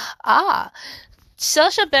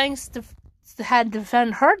 Sasha Banks had to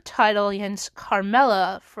defend her title against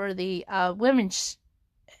Carmella for the women's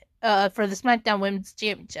for the SmackDown Women's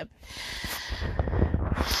Championship.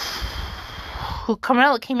 Who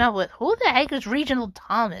Carmella came out with? Who the heck is Reginald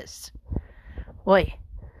Thomas? Wait.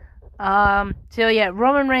 So yeah,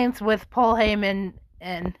 Roman Reigns with Paul Heyman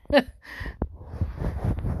and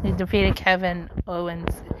he defeated Kevin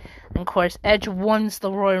Owens. And of course, Edge won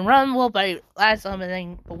the Royal Rumble by last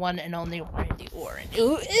eliminating the one and only Randy Orton,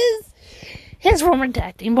 who is his former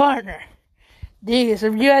tag team partner. If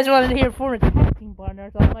you guys wanted to hear former tag team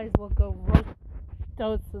partners, I might as well go roast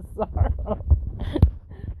Cesaro.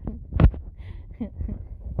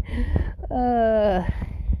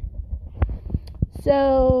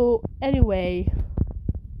 So, anyway,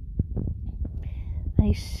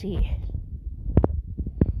 I see.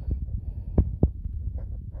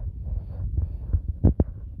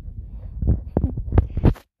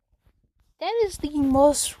 That is the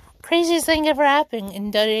most craziest thing ever happened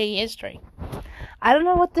in WWE history. I don't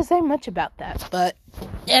know what to say much about that, but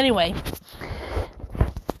anyway,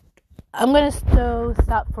 I'm going to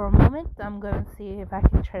stop for a moment. I'm going to see if I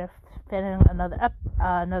can try to fit in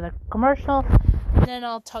another commercial, and then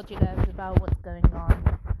I'll talk to you guys about what's going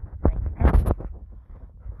on right now.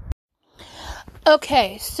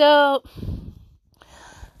 Okay, so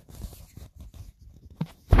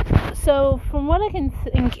from what I can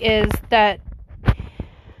think is that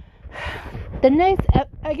the next,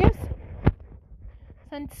 I guess,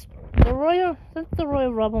 since the Royal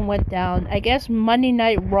Rumble went down, I guess Monday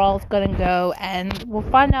Night Raw is gonna go, and we'll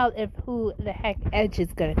find out who the heck Edge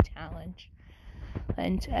is gonna challenge.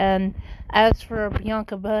 And as for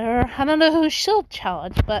Bianca Belair, I don't know who she'll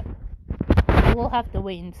challenge, but we'll have to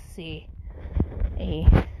wait and see.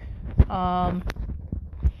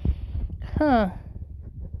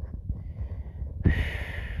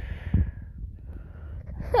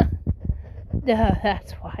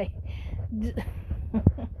 That's why.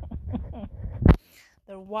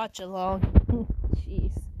 They're watch along.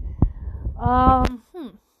 Jeez.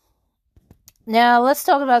 Now let's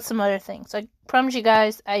talk about some other things. I promised you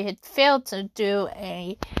guys I had failed to do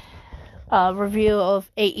a review of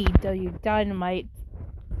AEW Dynamite,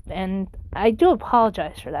 and I do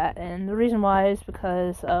apologize for that, and the reason why is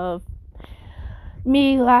because of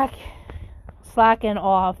me slacking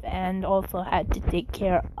off, and also had to take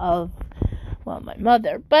care of, well, my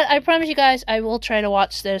mother. But I promise you guys, I will try to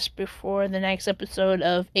watch this before the next episode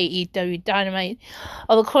of AEW Dynamite.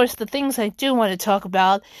 Of course, the things I do want to talk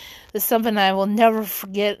about is something I will never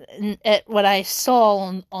forget at what I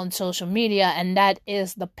saw on social media, and that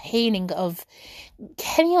is the painting of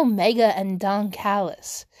Kenny Omega and Don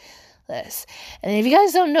Callis. And if you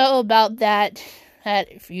guys don't know about that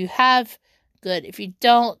if you have, good. If you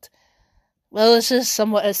don't, well, this is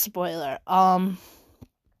somewhat a spoiler.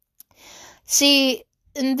 See,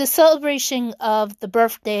 in the celebration of the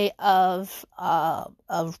birthday of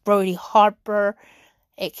Brody Harper,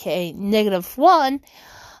 aka -1,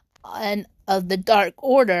 and of the Dark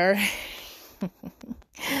Order,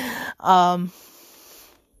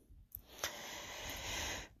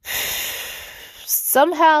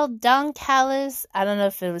 somehow Don Callis, I don't know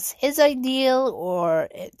if it was his ideal or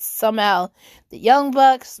it's somehow the Young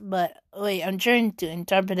Bucks, but wait, I'm trying to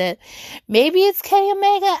interpret it. Maybe it's Kenny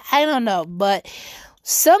Omega, I don't know, but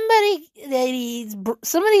somebody's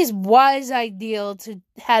wise ideal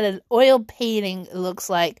had an oil painting, it looks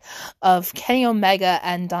like, of Kenny Omega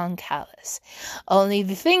and Don Callis. Only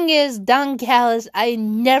the thing is, Don Callis, I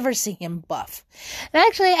never see him buff. And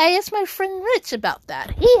actually, I asked my friend Rich about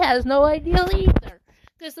that. He has no idea either,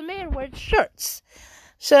 because the man wears shirts.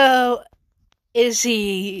 So, is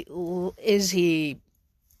he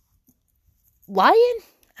lying?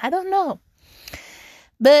 I don't know.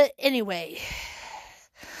 But anyway,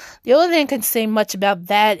 the only thing I can say much about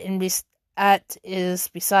that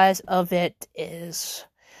besides of it is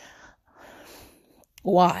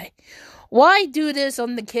why? Why do this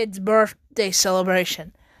on the kid's birthday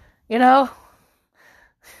celebration? You know?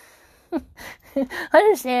 I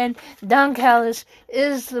understand Don Callis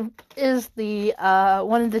is the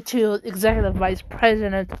one of the two executive vice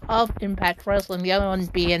presidents of Impact Wrestling, the other one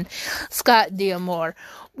being Scott D'Amore.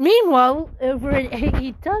 Meanwhile, over at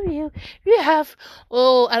AEW, you have,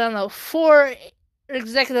 4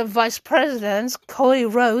 executive vice presidents. Cody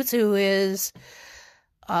Rhodes, who is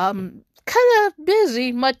kind of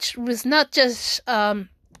busy, much with not just the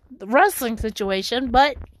wrestling situation,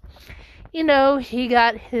 but he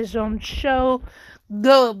got his own show,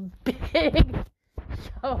 Go Big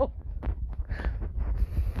Show.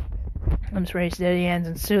 I'm surprised that he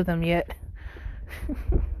hasn't sued them yet.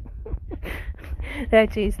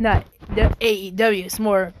 Actually, it's not AEW, it's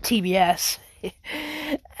more TBS.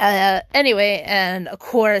 Anyway, and of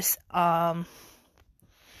course, but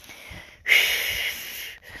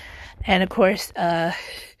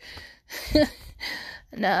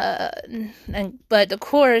of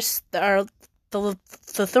course, there are the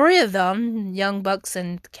 3 of them, Young Bucks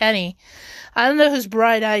and Kenny. I don't know whose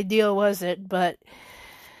bright idea was it, but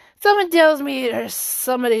someone tells me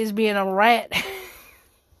somebody's being a rat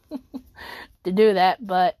to do that,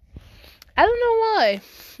 but I don't know why.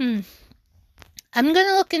 I'm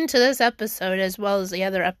gonna look into this episode as well as the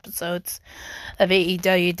other episodes of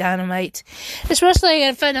AEW Dynamite. Especially, I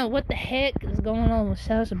gotta find out what the heck is going on with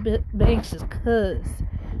Sasha Banks' cuz.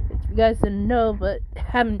 If you guys didn't know, but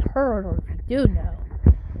haven't heard, or if you do know,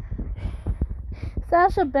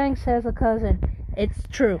 Sasha Banks has a cousin. It's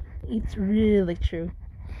true. It's really true.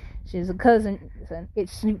 She has a cousin.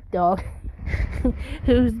 It's Snoop Dogg.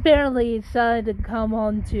 Who's barely decided to come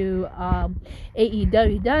on to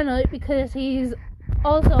AEW Dynamite because he's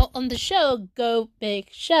also on the show Go Big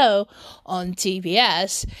Show on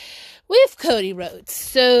TBS with Cody Rhodes.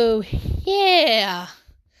 So yeah,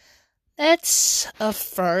 that's a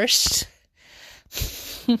first.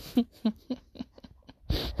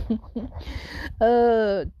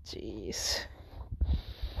 Oh jeez.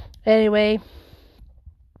 Anyway,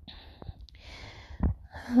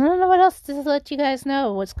 I don't know what else to let you guys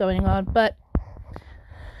know what's going on, but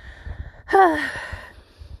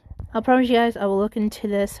I'll promise you guys I will look into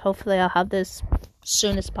this. Hopefully I'll have this as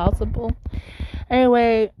soon as possible.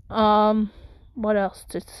 Anyway, what else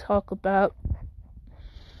to talk about?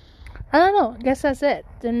 I don't know. I guess that's it.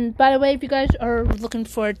 And by the way, if you guys are looking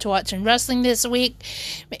forward to watching wrestling this week,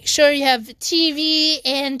 make sure you have a TV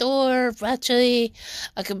and or actually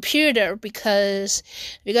a computer, because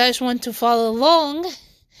if you guys want to follow along,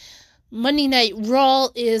 Monday Night Raw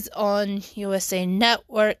is on USA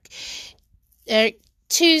Network.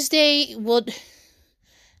 Tuesday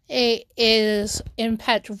is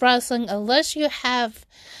Impact Wrestling. Unless you have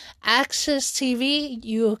Access TV,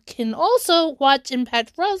 you can also watch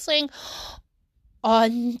Impact Wrestling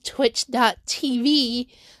on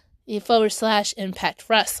twitch.tv/Impact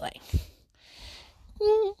Wrestling.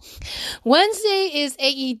 Wednesday is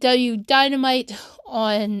AEW Dynamite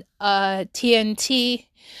on TNT.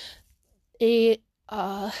 I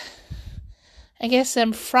guess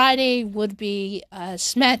Friday would be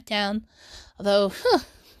SmackDown. Although,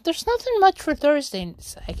 there's nothing much for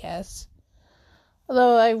Thursdays, I guess.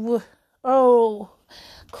 Although I would... Oh,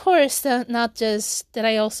 of course, not just that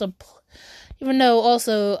I also... Even though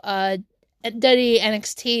also WWE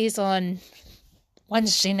NXT is on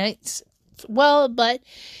Wednesday nights as well, but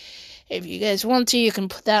if you guys want to, you can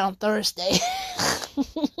put that on Thursday.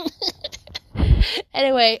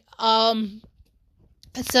 Anyway,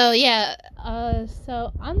 so yeah,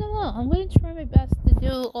 so I don't know, I'm going to try my best to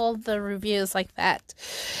do all the reviews like that.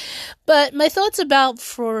 But my thoughts about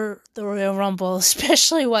for the Royal Rumble,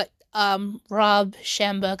 especially what Rob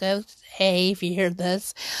Shambuck goes, hey, if you hear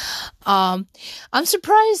this, I'm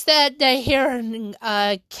surprised that they're hearing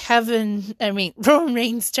Roman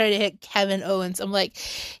Reigns try to hit Kevin Owens. I'm like,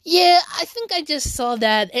 yeah, I think I just saw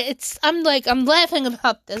that. I'm laughing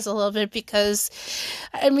about this a little bit because,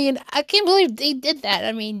 I can't believe they did that.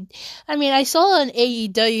 I saw on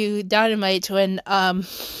AEW Dynamite when,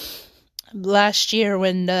 last year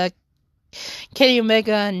when, Kenny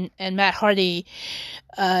Omega and Matt Hardy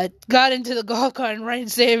got into the golf cart and ran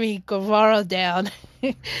Sammy Guevara down.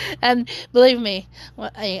 And believe me,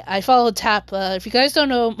 I follow Tapla. If you guys don't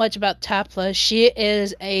know much about Tapla, she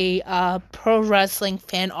is a pro wrestling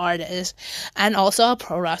fan artist and also a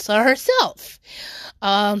pro wrestler herself.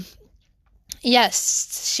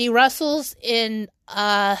 Yes, she wrestles in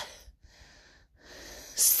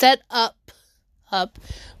Set Up,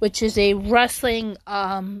 which is a wrestling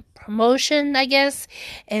promotion, I guess,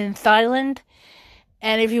 in Thailand.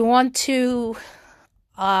 And if you want to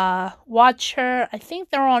watch her, I think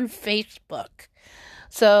they're on Facebook.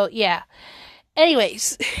 So yeah.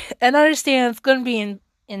 Anyways, and understand it's going to be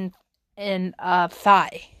in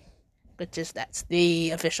Thai, which that's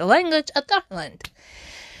the official language of Thailand.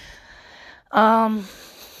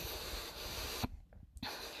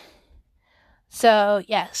 So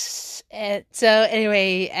yes, so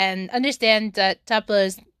anyway, and understand that Tapla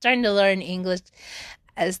is trying to learn English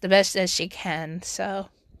as the best as she can. So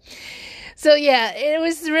yeah, it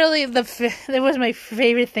was really it was my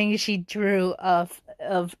favorite thing she drew of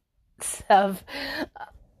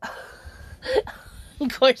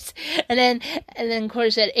course, and then of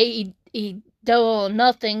course at AE Double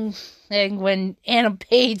Nothing thing when Anna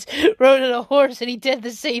Page rode on a horse and he did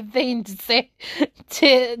the same thing to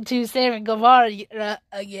Sammy Guevara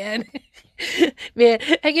again. Man,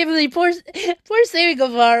 I can't believe poor Sammy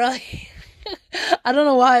Guevara. I don't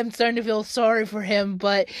know why I'm starting to feel sorry for him,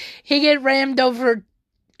 but he get rammed over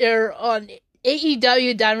on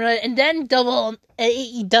AEW Dynamite and then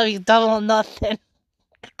AEW Double Nothing.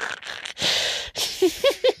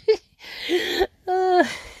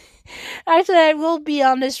 Actually, I will be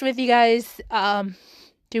honest with you guys. To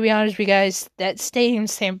be honest with you guys, that Stadium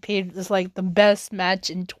Stampede was like the best match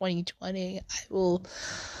in 2020. I will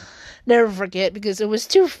never forget because it was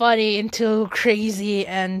too funny and too crazy.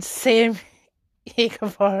 And Sammy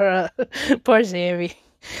Guevara, poor Sammy.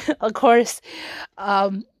 Of course,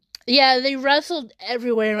 yeah, they wrestled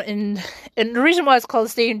everywhere, and the reason why it's called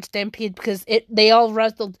Stadium Stampede because they all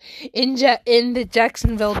wrestled in the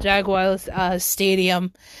Jacksonville Jaguars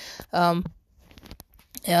stadium.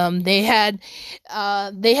 They had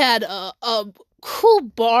a cool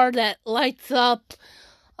bar that lights up,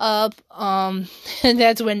 and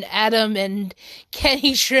that's when Adam and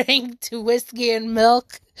Kenny drank to whiskey and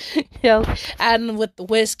milk. Adam with the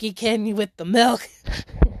whiskey, Kenny with the milk.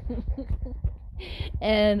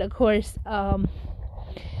 And of course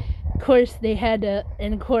they had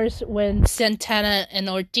and of course when Santana and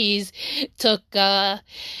Ortiz took Matt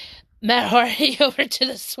Hardy over to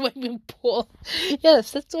the swimming pool. Yes,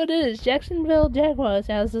 that's what it is. Jacksonville Jaguars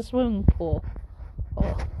has a swimming pool.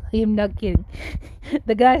 Oh, I'm not kidding.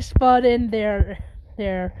 The guy spawned in there,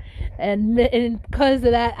 and because of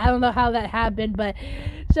that, I don't know how that happened, but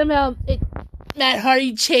somehow Matt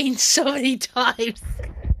Hardy changed so many times.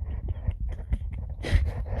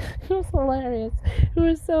 It was hilarious. It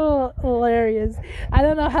was so hilarious. I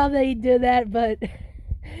don't know how they did that, but it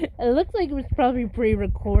looked like it was probably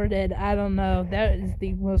pre-recorded. I don't know. That is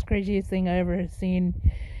the most craziest thing I ever seen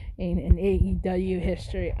in AEW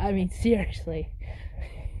history. I mean, seriously.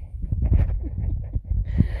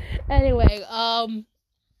 Anyway, so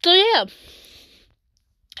yeah.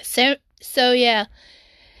 So yeah.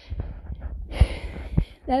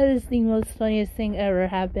 That is the most funniest thing ever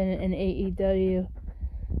happened in AEW.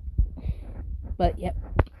 But yep.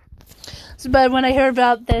 But when I heard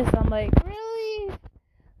about this, I'm like, really?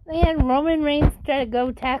 They had Roman Reigns try to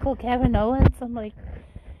go tackle Kevin Owens? I'm like,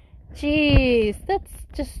 Jeez, that's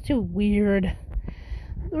just too weird.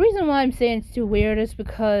 The reason why I'm saying it's too weird is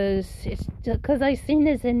because I seen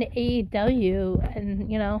this in AEW,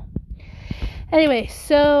 and Anyway,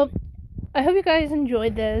 so I hope you guys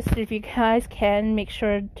enjoyed this. If you guys can, make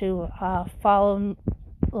sure to follow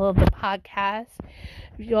the podcast.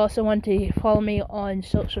 If you also want to follow me on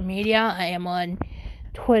social media, I am on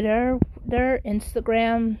Twitter,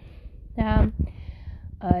 Instagram,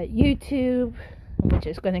 YouTube, which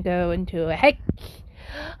is going to go into a heck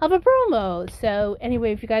of a promo. So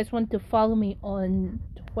anyway, if you guys want to follow me on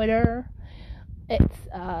Twitter, it's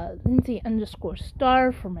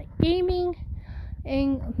Lindsay_Star for my gaming,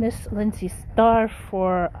 and Miss Lindsay Star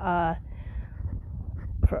for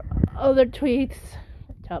other tweets.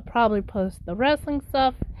 I'll probably post the wrestling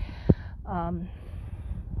stuff. I'm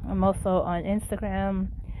also on Instagram,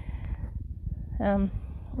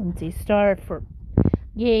 Lindsay Star for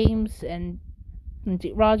games, and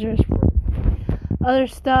Lindsay Rogers for other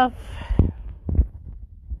stuff.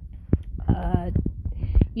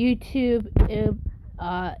 YouTube,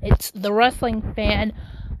 it's the Wrestling Fan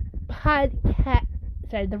podcast.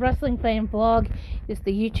 Sorry, the Wrestling Fan Blog is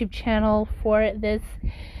the YouTube channel for this.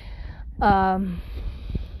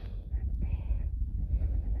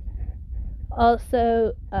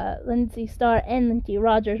 Also, Lindsay Star and Lindsay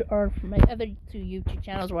Rogers are from my other two YouTube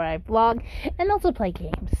channels where I vlog and also play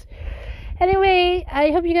games. Anyway,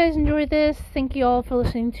 I hope you guys enjoyed this. Thank you all for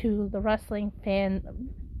listening to the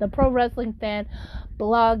Pro Wrestling Fan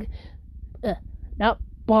blog,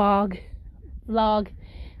 vlog,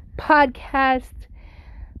 podcast.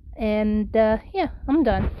 And, I'm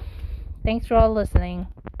done. Thanks for all listening.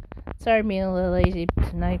 Sorry I'm being a little lazy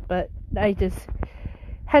tonight, but I just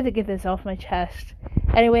had to get this off my chest.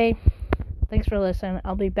 Anyway, thanks for listening.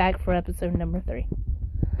 I'll be back for episode number 3.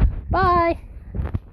 Bye!